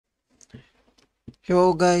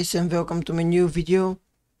Hello guys and welcome to my new video.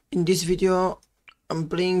 In this video I'm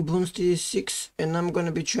playing BTD6 and I'm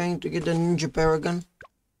gonna be trying to get the Ninja Paragon.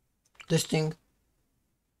 This thing.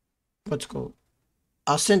 What's it called?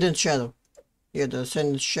 Ascended Shadow. Yeah, the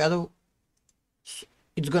Ascended Shadow.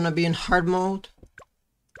 It's gonna be in hard mode.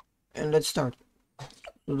 And let's start.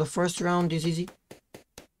 So the first round is easy.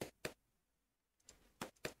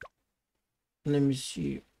 Let me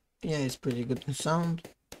see. Yeah, it's pretty good in sound.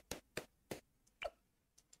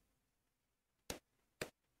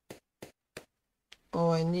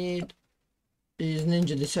 All I need is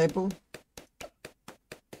Ninja Disciple.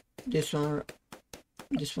 This one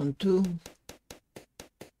too.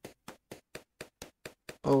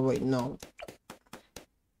 Oh wait, no.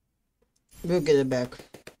 We'll get it back.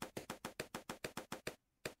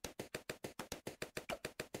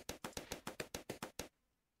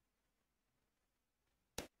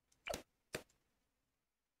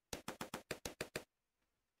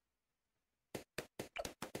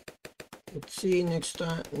 Let's see, next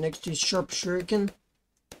is Sharp Shuriken.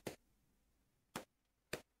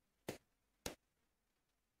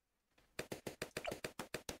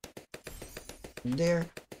 There.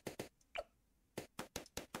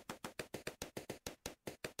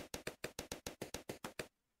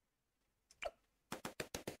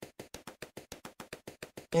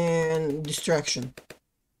 And Distraction.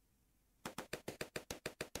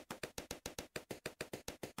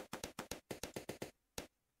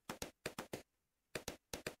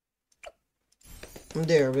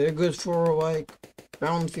 There, very good for like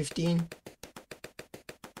round 15.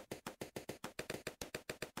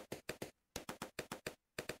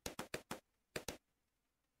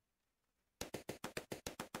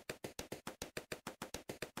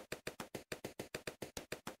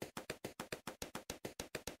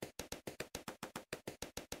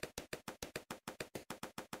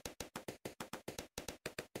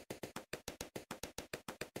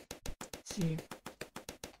 Let's see.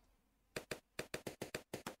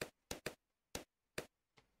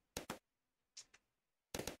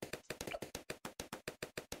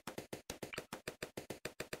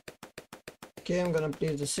 Okay, I'm gonna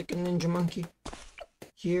place the second Ninja Monkey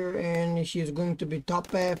here, and he's going to be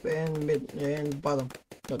top half and mid and bottom,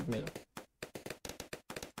 not middle.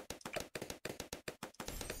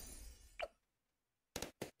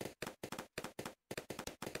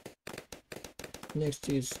 Next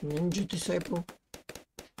is Ninja Disciple.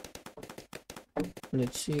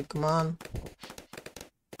 Let's see, come on.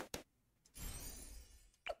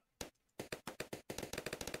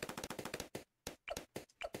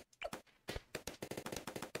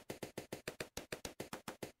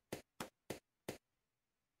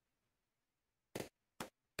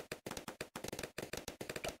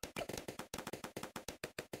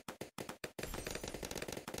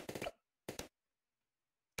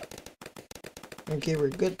 Okay, we're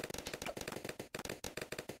good.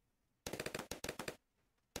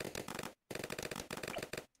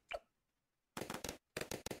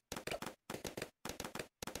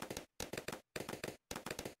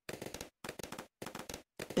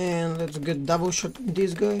 And let's get double shot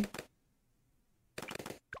this guy.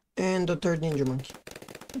 And the third Ninja Monkey.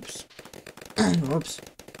 Oops. Oops.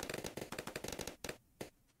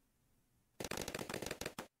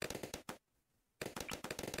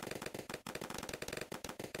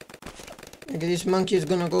 Okay, this monkey is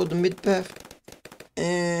gonna go the mid path.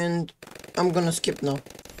 And I'm gonna skip now.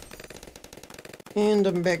 And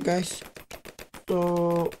I'm back, guys.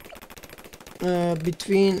 So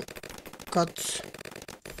between cuts,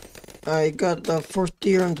 I got the fourth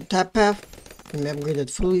tier on the tap path. Let me upgrade it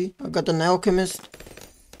fully. I got an alchemist.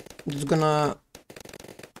 It's gonna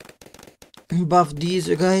buff these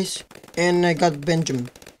guys. And I got Benjamin.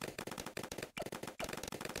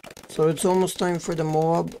 So it's almost time for the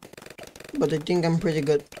Moab. But I think I'm pretty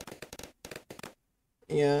good.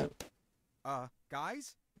 Yeah.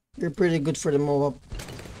 Guys? You're pretty good for the Moab.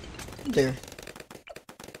 There.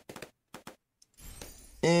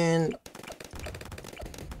 And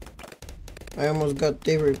I almost got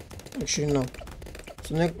David. Actually, no.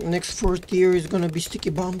 So next fourth tier is gonna be Sticky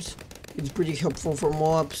Bombs. It's pretty helpful for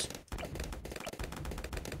Moabs.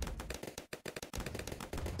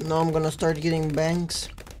 Now I'm gonna start getting banks.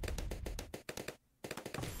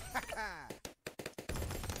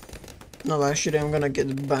 No, actually I'm gonna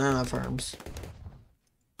get banana farms.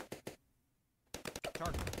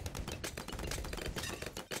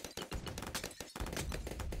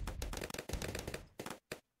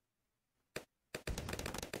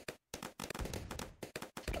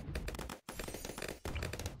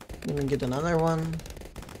 Let me get another one.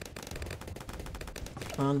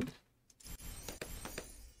 On.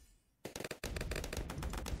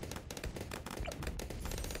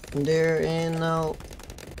 there, and now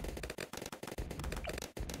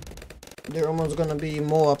they're almost gonna be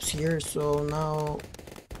Moabs here, so now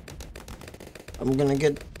I'm gonna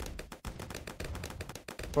get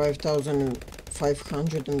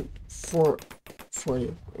 5,504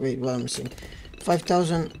 40. Wait, what I'm saying?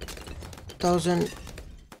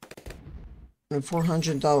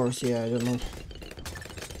 5,400 $. Yeah, I don't know.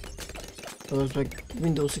 That was like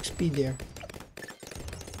Windows XP there.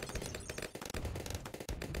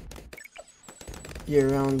 Yeah,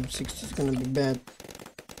 around 60 is gonna be bad.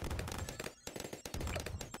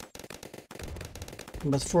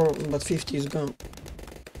 But 50 is going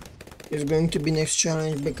to be next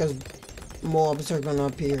challenge because mobs are gonna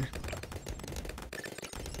appear.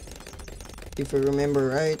 If I remember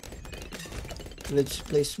right. Let's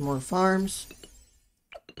place more farms.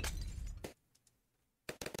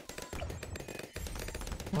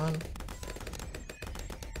 One.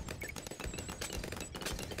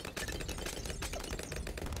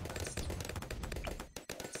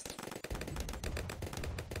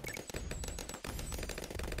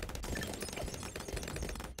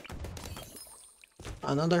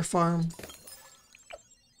 Another farm.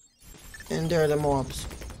 And there are the mobs.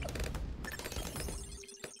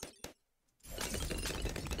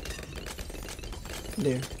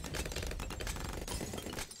 There.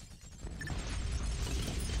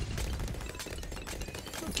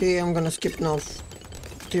 Okay, I'm gonna skip now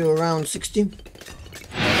to around 60.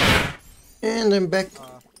 And I'm back.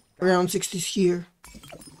 Around 60 is here.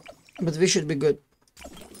 But we should be good.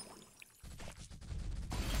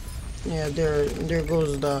 Yeah, there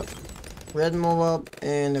goes the red mob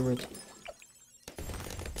and everything.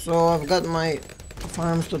 So I've got my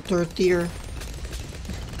farms to 3rd tier.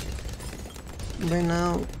 By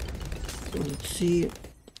now, let's see.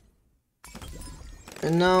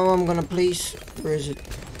 And now I'm gonna place, where is it?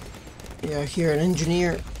 Yeah, here, an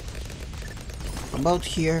engineer. About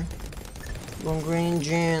here. Long range,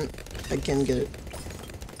 and I can get it.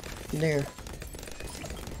 There.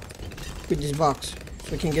 With this box,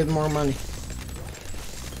 so I can get more money.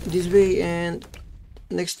 This way, and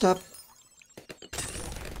next up,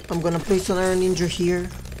 I'm gonna place another ninja here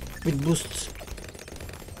with boosts.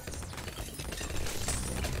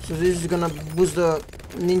 So this is gonna boost the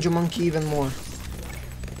ninja monkey even more.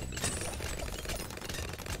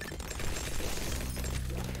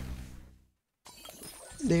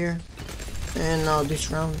 There. And now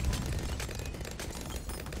this round.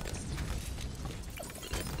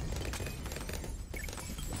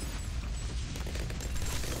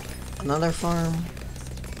 Another farm.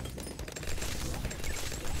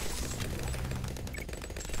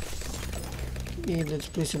 Okay, let's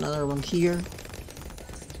place another one here.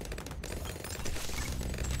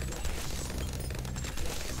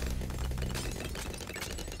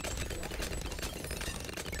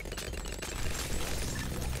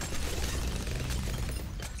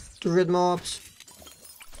 Two red mobs.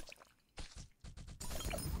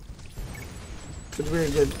 But very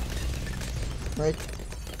good. Right?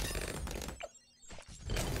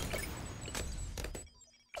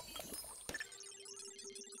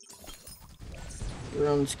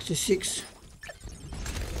 Round 66.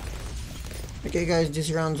 Okay guys,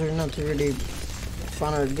 these rounds are not really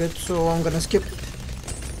fun or good, so I'm gonna skip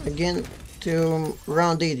again to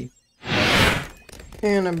round 80.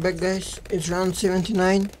 And I'm back guys, it's round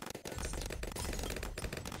 79.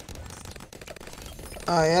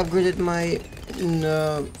 I upgraded my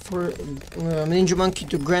Ninja Monkey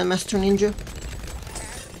to Grandmaster Ninja.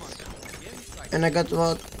 And I got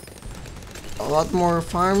a lot more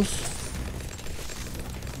farms.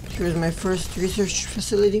 Here's my first research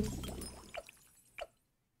facility.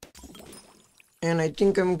 And I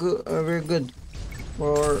think I'm good, very good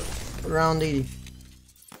for round 80.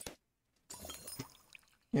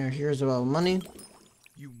 Yeah, here's about money.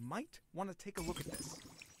 You might want to take a look at this.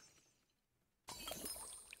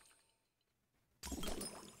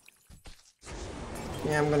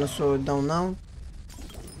 Yeah, I'm gonna slow it down now.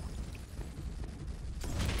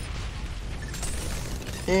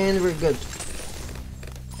 And we're good.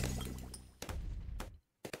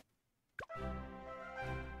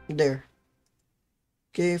 There.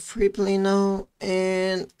 Okay, free play now,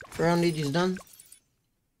 and round 8 is done.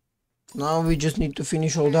 Now we just need to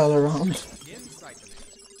finish all the other rounds.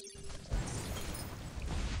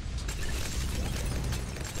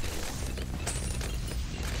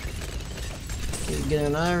 Okay, get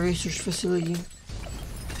another research facility.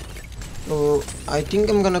 So I think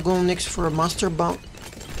I'm gonna go next for a master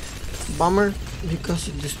bomber because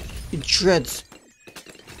it shreds.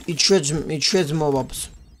 It shreds mobs.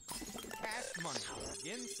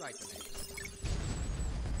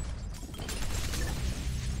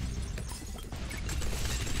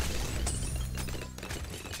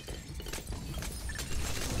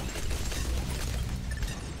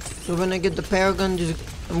 So when I get the Paragon,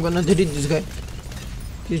 I'm gonna delete this guy.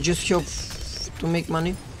 He's just here to make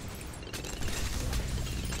money.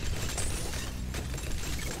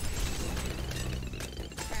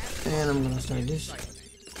 And I'm gonna start this.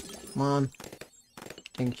 Come on.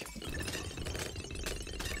 Thank you.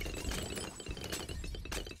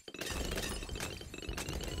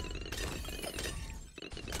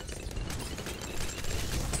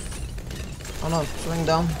 Oh no, swing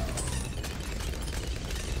down.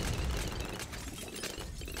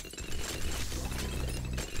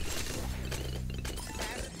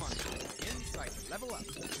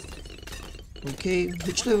 Okay,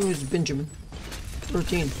 which level is Benjamin?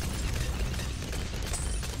 13.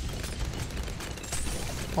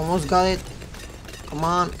 Almost got it. Come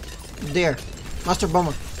on. There. Master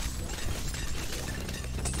Bomber.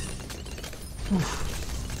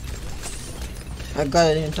 Oof. I got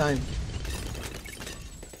it in time.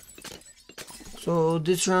 So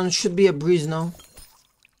this round should be a breeze now.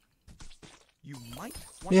 You might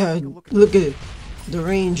want Yeah, to take a look at it. The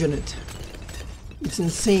range on it. It's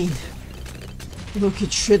insane. Look,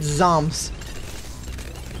 it shoots zombies.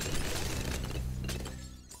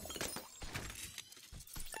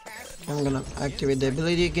 I'm gonna activate the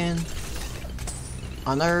ability again.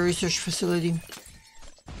 Another research facility.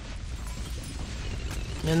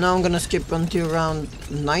 And now I'm gonna skip until around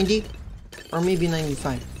 90 or maybe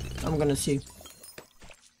 95. I'm gonna see.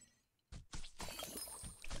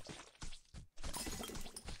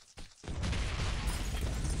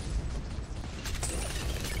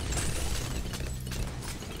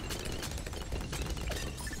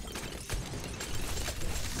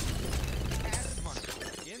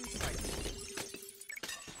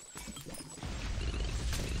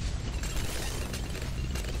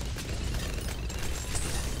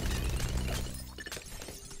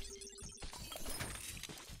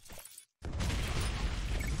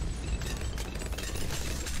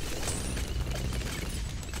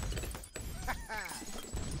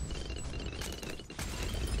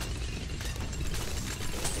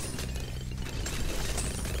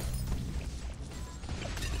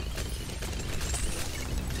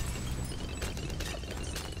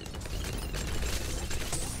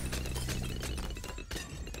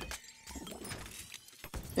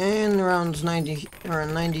 And around 90 or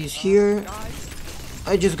 90s here.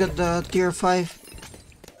 I just got the tier 5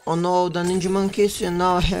 on all the ninja monkeys, and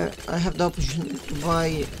now I have the option to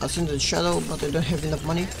buy Ascended Shadow, but I don't have enough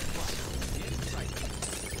money.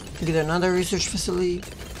 Get another research facility.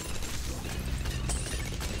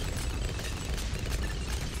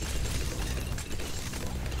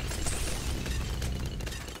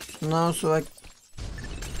 Now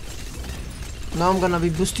I'm gonna be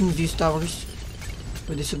boosting these towers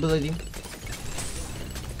with this ability,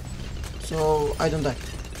 so I don't die.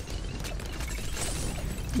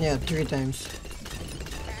 Yeah, 3 times.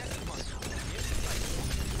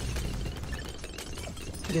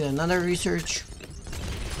 Get another research.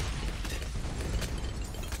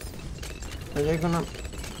 Are they gonna...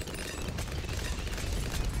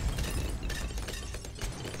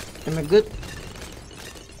 Am I good?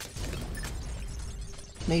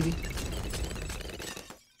 Maybe.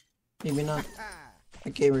 Maybe not.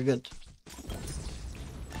 Okay, we're good.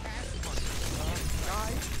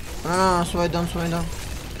 Ah, slow it down, slow it down.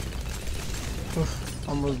 Oof,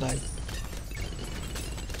 almost died.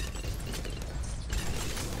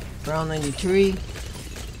 Round 93.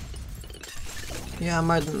 Yeah, I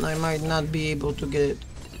might not be able to get it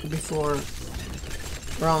before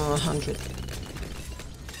round 100.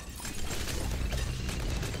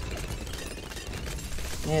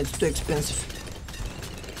 Yeah, it's too expensive.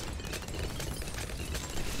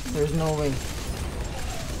 There's no way.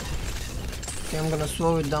 Okay, I'm gonna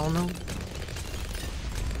slow it down now.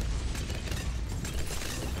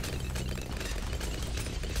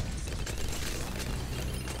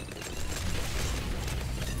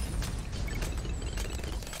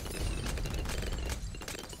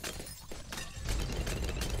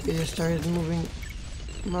 Okay, it started moving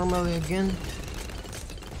normally again.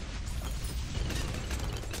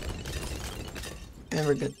 And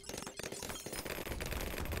we're good.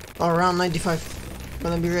 Oh, round 95.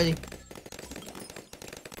 Gonna be ready.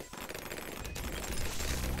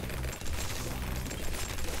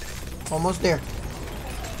 Almost there.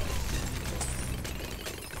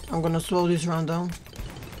 I'm gonna slow this round down.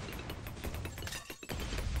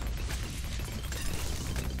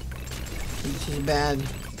 This is bad.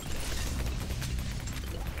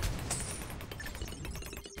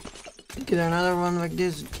 Get another one like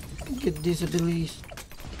this. Get these abilities.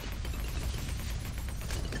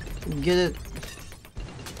 Get it.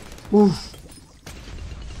 Oof.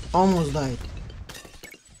 Almost died.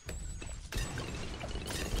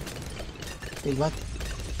 Wait, what?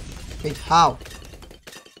 Wait, how?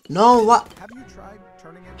 No, what? Have you tried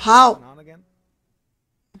turning it How? on again?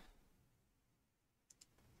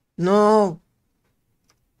 No.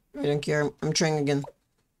 I don't care. I'm trying again.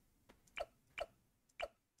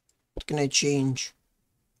 What can I change?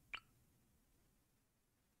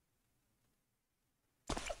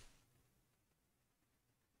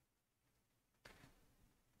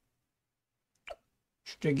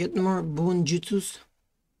 Should I get more bone jutsus?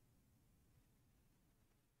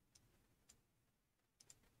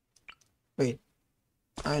 Wait,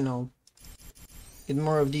 I know. Get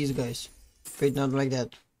more of these guys. Wait, not like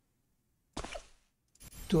that.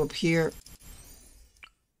 Two up here.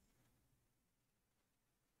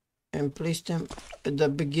 And place them at the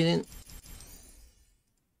beginning.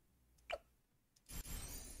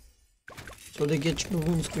 So they get your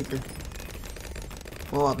wounds quicker.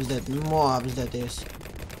 Mobs that is.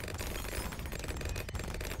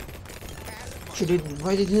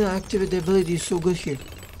 Why didn't I activate the ability? It's so good here.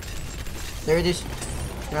 There it is.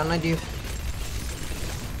 Got an idea.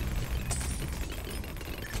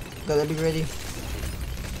 Gotta be ready.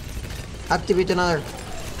 Activate another.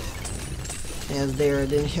 Yes, there.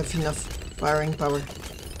 Didn't have enough firing power.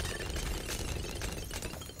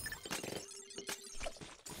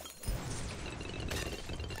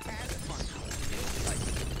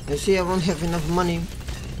 I see I won't have enough money.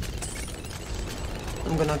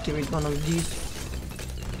 I'm gonna activate one of these.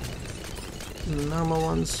 The normal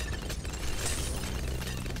ones.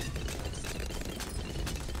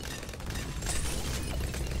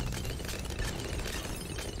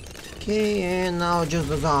 Okay, and now just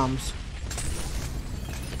the zombies.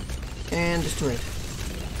 And destroy.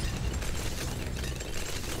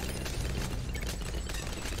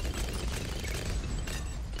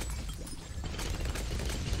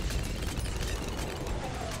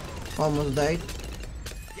 Almost died.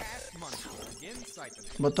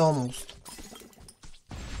 But almost.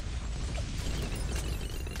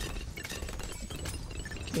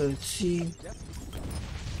 Okay, let's see.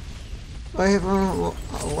 I have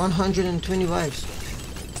 120 lives.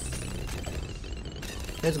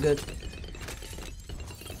 That's good.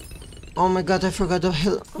 Oh my god, I forgot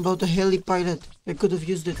about the heli pilot. I could have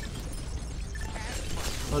used it.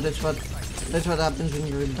 Oh, that's what happens when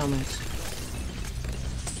you're a dumbass.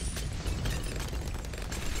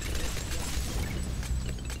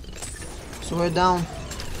 So we're down.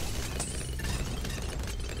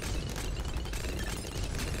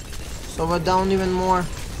 So we're down even more.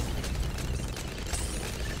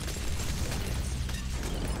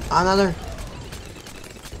 Another.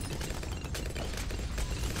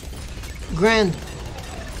 Grand.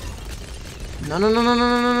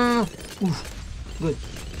 No. Oof. Good.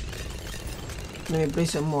 Let me play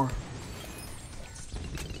some more.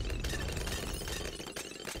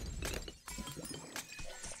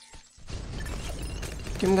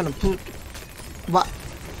 Okay, I'm gonna put... What?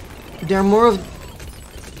 There are more of...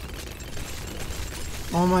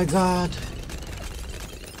 Oh my god.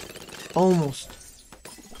 Almost.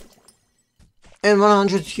 And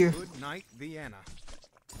 100 here. Good night, Vienna.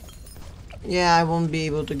 Yeah, I won't be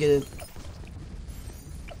able to get it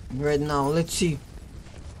right now. Let's see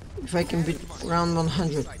if I can beat around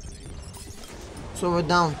 100. So we're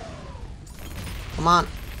down. Come on.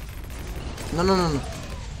 No.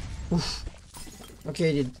 Oof. Okay,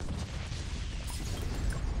 I did.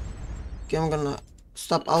 Okay, I'm gonna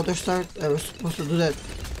stop auto start. I was supposed to do that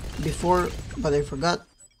before, but I forgot.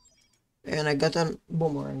 And I got a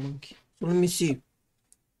boomerang. So let me see.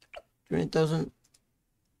 20,000.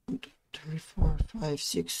 3, 4, 5,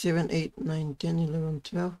 6, 7, 8, 9, 10, 11,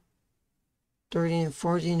 12, 13,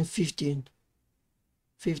 14, 15.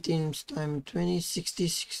 15 times 20,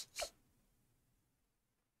 66.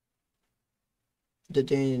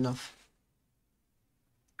 That ain't enough.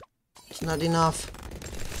 It's not enough.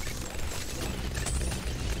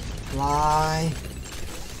 Why?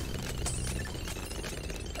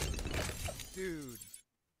 Dude.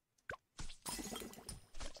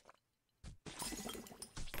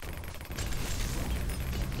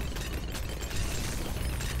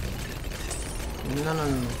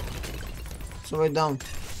 No. So we're down.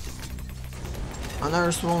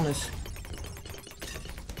 Another slowness.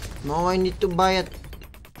 No, I need to buy it.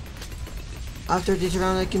 After this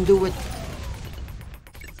round I can do it.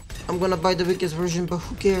 I'm gonna buy the weakest version, but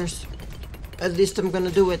who cares? At least I'm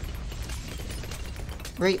gonna do it.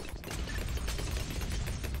 Right?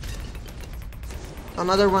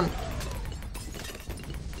 Another one.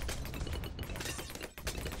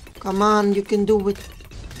 Come on, you can do it.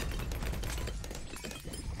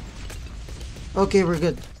 Okay, we're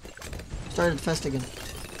good. Started fast again.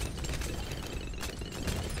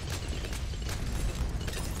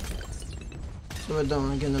 So we're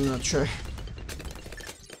down again, I'm not sure.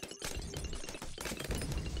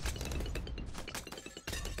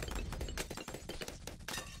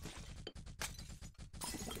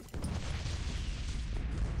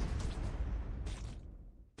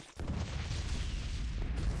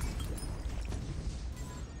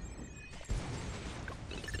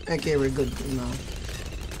 Okay, we're good now.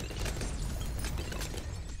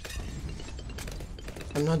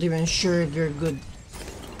 I'm not even sure if you're good.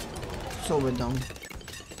 So we're down.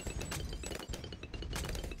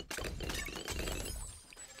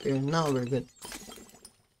 Okay, now we're good.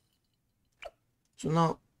 So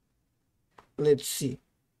now, let's see.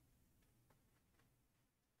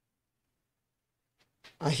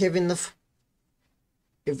 I have enough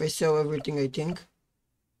if I sell everything, I think.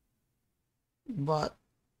 But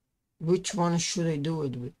which one should I do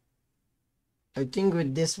it with? I think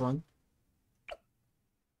with this one.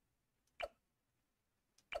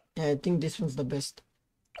 Yeah, I think this one's the best.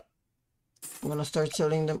 I'm gonna start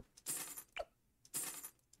selling them.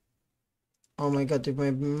 Oh my god, if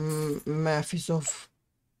my math is off.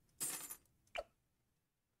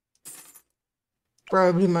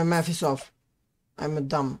 Probably my math is off. I'm a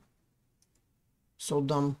dumb. So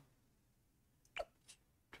dumb.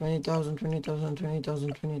 20,000, 20,000,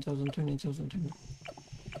 20,000, 20,000, 20,000, 20,000.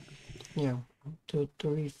 Yeah. 1, 2,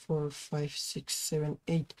 3, 4, 5, 6, 7,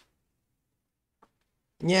 8.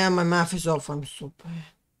 Yeah, my math is off. I'm so bad.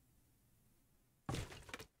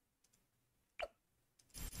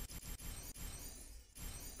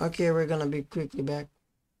 Okay, we're gonna be quickly back.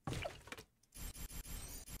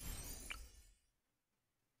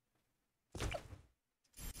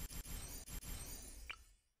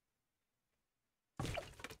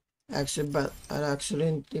 Actually, but I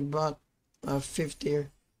accidentally bought a 50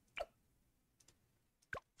 here.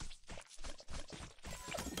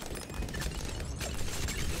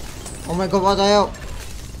 Oh my god, what the hell?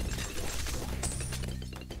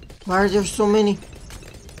 Why are there so many?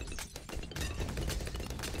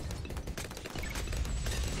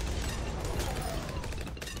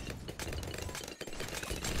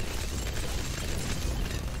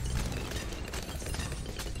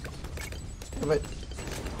 But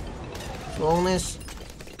slowness.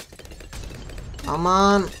 Come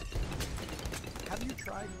on. Have you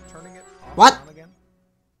tried turning it off What? and on again?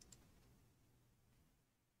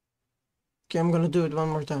 Okay, I'm gonna do it one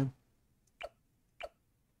more time.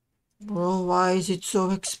 Bro, why is it so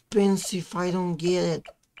expensive? I don't get it.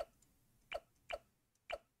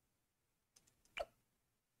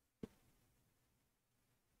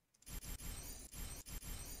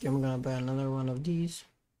 Okay, I'm gonna buy another one of these.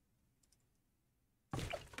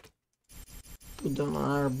 Put them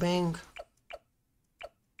on our bank.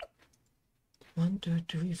 1, 2,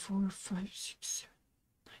 3, 4, 5, 6, 7,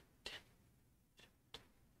 9, 10.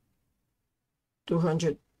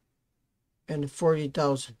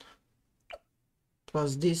 240,000.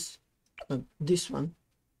 Plus this, this one.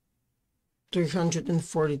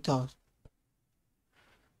 340,000.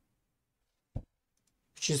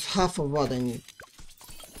 Which is half of what I need.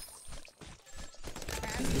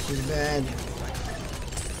 This is bad.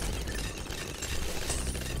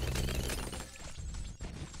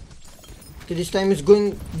 Okay, this time it's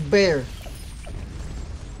going better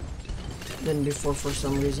than before for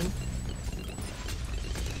some reason.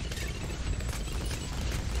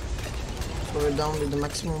 So we're down with the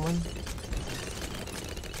maximum one.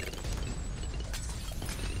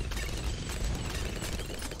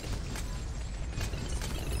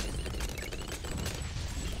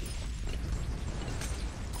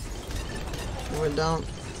 So we're down.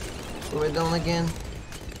 So we're down again.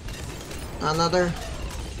 Another.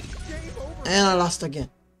 And I lost again.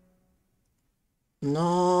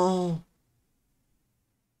 No.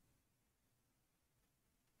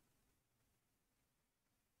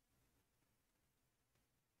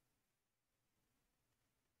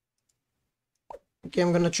 Okay,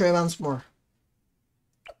 I'm gonna try once more.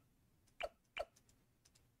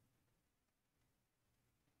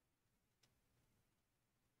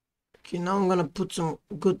 Okay, now I'm gonna put some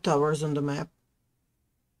good towers on the map.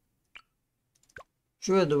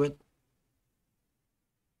 Should I do it?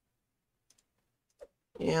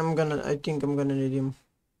 Yeah, I think I'm gonna need him.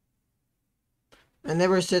 I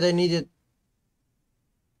never said I needed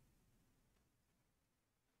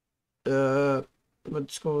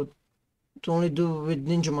what's called to only do with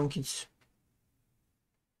ninja monkeys.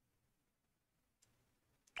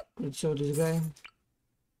 Let's show this guy.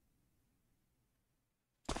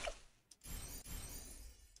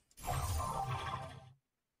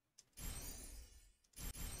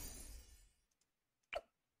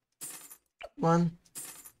 One,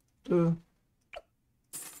 two,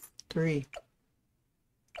 three.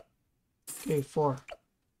 Okay, 4.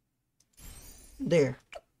 There.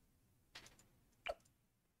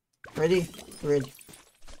 Ready? Ready.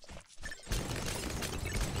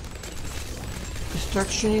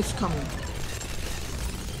 Destruction is coming.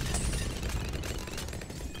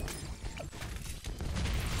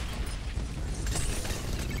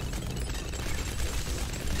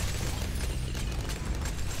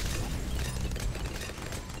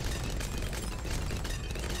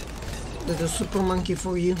 That's a super monkey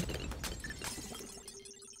for you.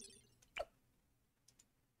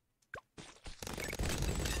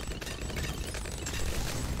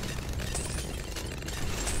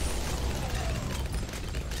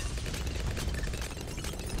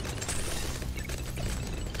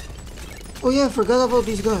 Oh yeah, I forgot about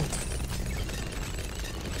this guy.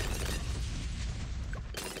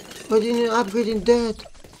 Why didn't you upgrade in that?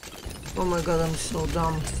 Oh my god, I'm so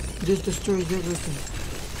dumb. This destroys everything.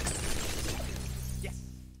 Yes.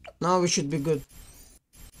 Now we should be good.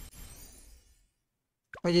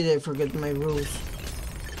 Why did I forget my rules?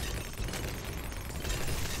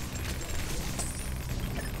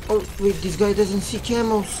 Oh wait, this guy doesn't see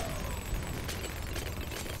camels.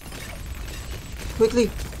 Quickly.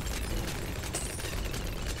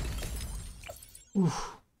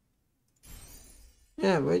 Oof.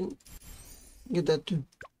 Yeah, wait. Get that too.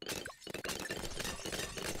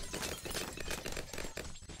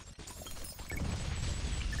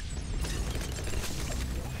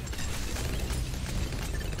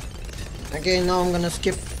 Okay, now I'm gonna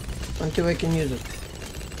skip until I can use it.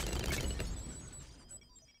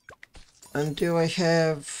 Until I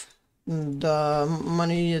have the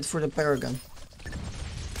money needed for the Paragon.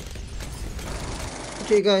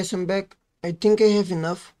 Okay guys, I'm back. I think I have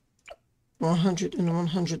enough. 100 and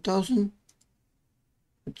 100,000.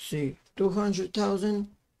 Let's see. 200,000.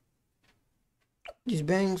 These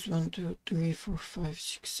banks 1, 2, 3, 4, 5,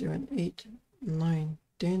 6, 7, 8, 9,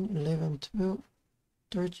 10, 11, 12,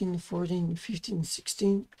 13, 14, 15,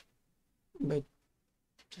 16. By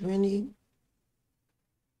 20.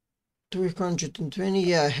 320.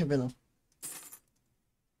 Yeah, I have enough.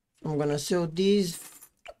 I'm gonna sell these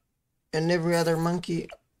and every other monkey.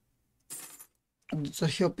 It's a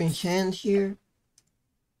helping hand here.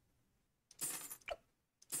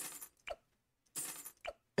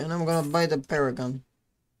 And I'm gonna buy the Paragon.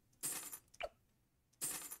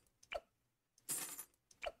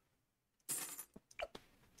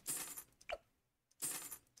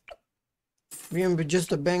 Remember, just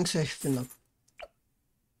the banks I have enough.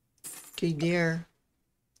 Okay, there.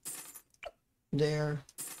 There.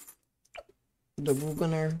 The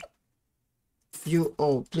Gunner. You,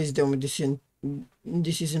 oh, please tell me this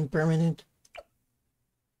isn't permanent.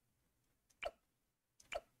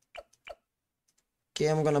 Okay,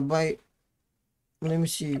 I'm gonna buy. Let me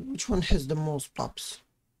see which one has the most pops.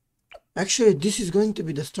 Actually, this is going to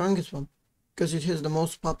be the strongest one because it has the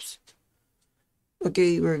most pops.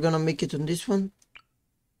 Okay, we're gonna make it on this one.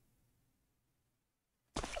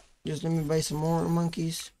 Just let me buy some more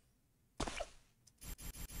monkeys.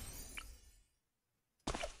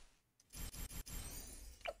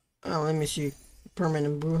 Let me see.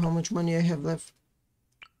 Permanent brew, how much money I have left.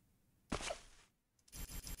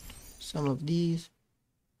 Some of these.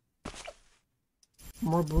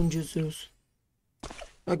 More bunjutsus.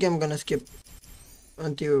 Okay, I'm gonna skip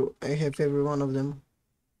until I have every one of them.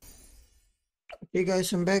 Okay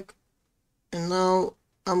guys, I'm back. And now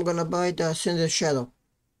I'm gonna buy the Ascended Shadow.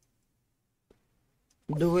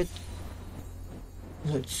 Do it.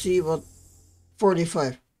 Let's see what.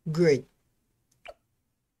 45. Great.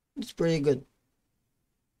 It's pretty good.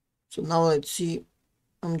 So now let's see.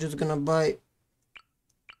 I'm just gonna buy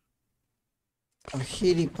a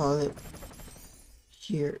Haiti palette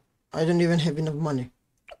here. I don't even have enough money.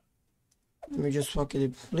 Let me just fuck it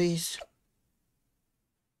in place.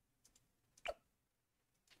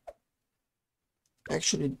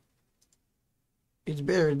 Actually, it's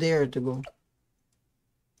better there to go.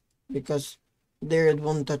 Because there it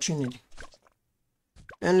won't touch anything.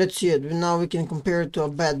 And let's see it. Now we can compare it to a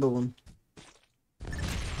bad balloon.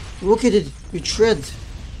 Look at it. It shreds.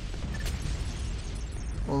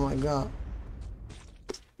 Oh my god.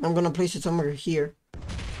 I'm gonna place it somewhere here.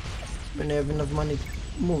 When I have enough money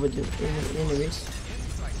to move it anyways.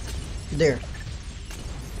 There.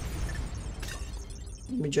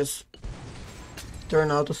 Let me just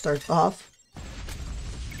turn out to start off.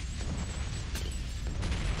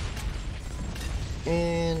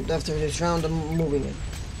 And after this round, I'm moving it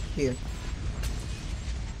here.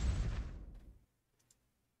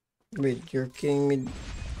 Wait, you're kidding me?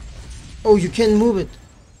 Oh, you can't move it.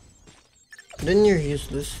 Then you're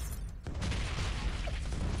useless.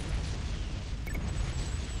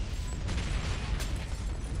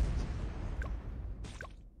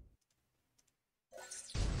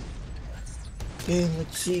 Okay,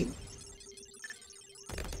 let's see.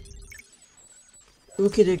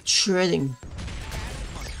 Look at it shredding.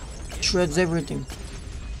 It shreds everything.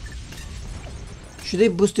 Should I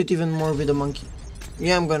boost it even more with the monkey?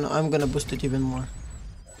 Yeah, I'm gonna boost it even more.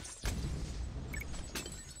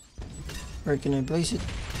 Where can I place it?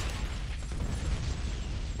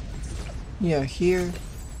 Yeah, here.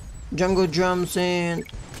 Jungle drums and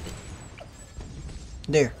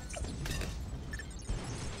there.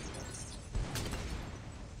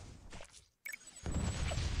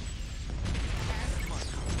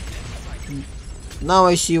 Now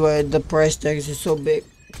I see why the price tag is so big.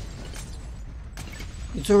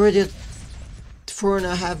 It's already at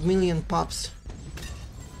 4.5 million pops.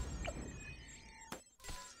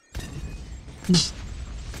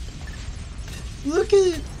 Look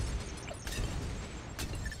at it.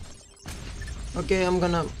 Okay, I'm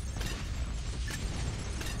gonna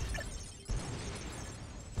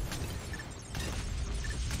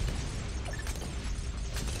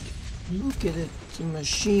look at it. It's a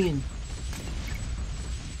machine.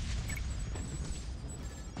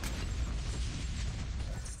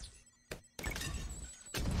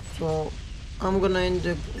 So I'm gonna end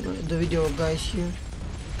the video, guys, here.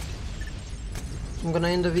 I'm gonna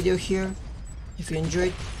end the video here. If you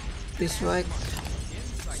enjoyed, please like,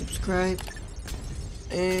 subscribe,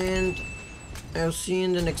 and I'll see you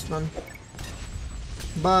in the next one.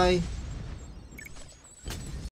 Bye.